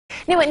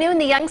New at noon,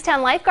 the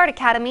Youngstown Lifeguard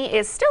Academy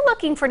is still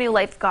looking for new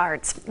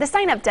lifeguards. The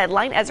sign-up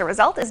deadline, as a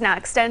result, is now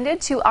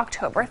extended to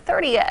October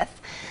 30th.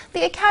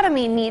 The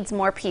Academy needs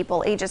more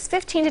people ages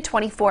 15 to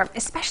 24,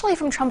 especially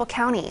from Trumbull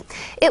County.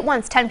 It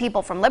wants 10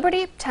 people from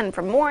Liberty, 10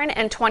 from Warren,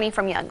 and 20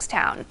 from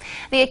Youngstown.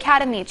 The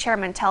Academy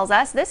chairman tells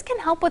us this can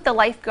help with the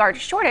lifeguard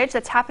shortage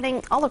that's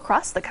happening all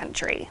across the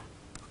country.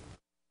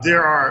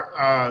 There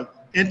are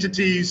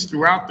entities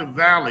throughout the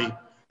valley,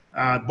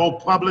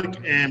 both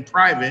public and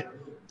private,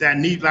 that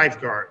need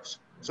lifeguards.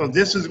 So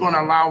this is going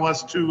to allow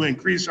us to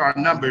increase our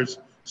numbers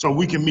so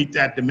we can meet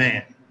that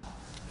demand.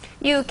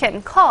 You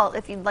can call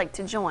if you'd like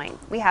to join.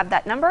 We have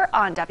that number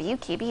on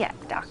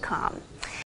WKBN.com.